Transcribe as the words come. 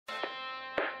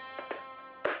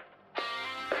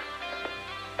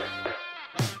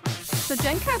So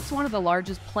Jencap's one of the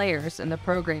largest players in the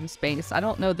program space. I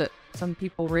don't know that some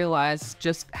people realize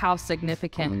just how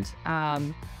significant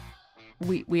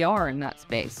we are in that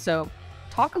space. So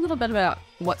talk a little bit about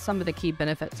what some of the key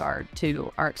benefits are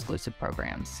to our exclusive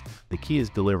programs. The key is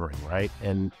delivering, right?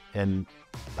 And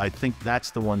I think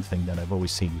that's the one thing that I've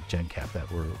always seen with Jencap that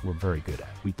we're very good at.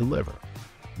 We deliver.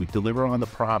 We deliver on the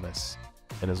promise.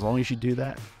 And as long as you do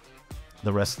that,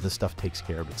 the rest of the stuff takes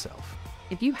care of itself.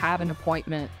 If you have an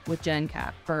appointment with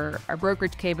Jencap for our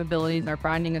brokerage capabilities, our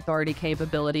binding authority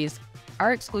capabilities,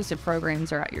 our exclusive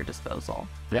programs are at your disposal.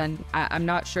 Yeah. And I'm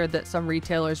not sure that some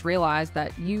retailers realize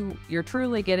that you're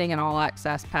truly getting an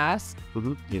all-access pass.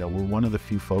 You know, we're one of the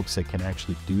few folks that can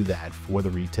actually do that for the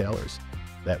retailers,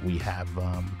 that we have,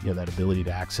 you know, that ability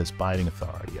to access binding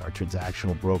authority, our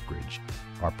transactional brokerage,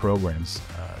 our programs,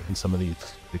 and some of the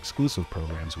exclusive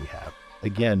programs we have.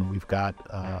 Again, we've got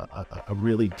a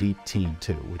really deep team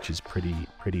too, which is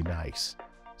pretty nice.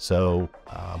 So,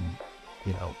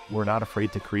 you know, we're not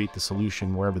afraid to create the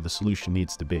solution wherever the solution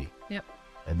needs to be. Yep.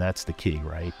 And that's the key,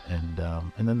 right? And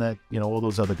then that, you know, all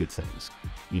those other good things,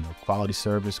 you know, quality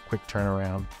service, quick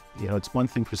turnaround. You know, it's one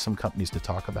thing for some companies to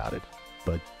talk about it,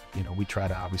 but you know, we try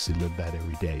to obviously live that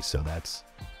every day. So that's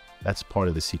part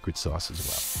of the secret sauce as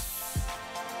well.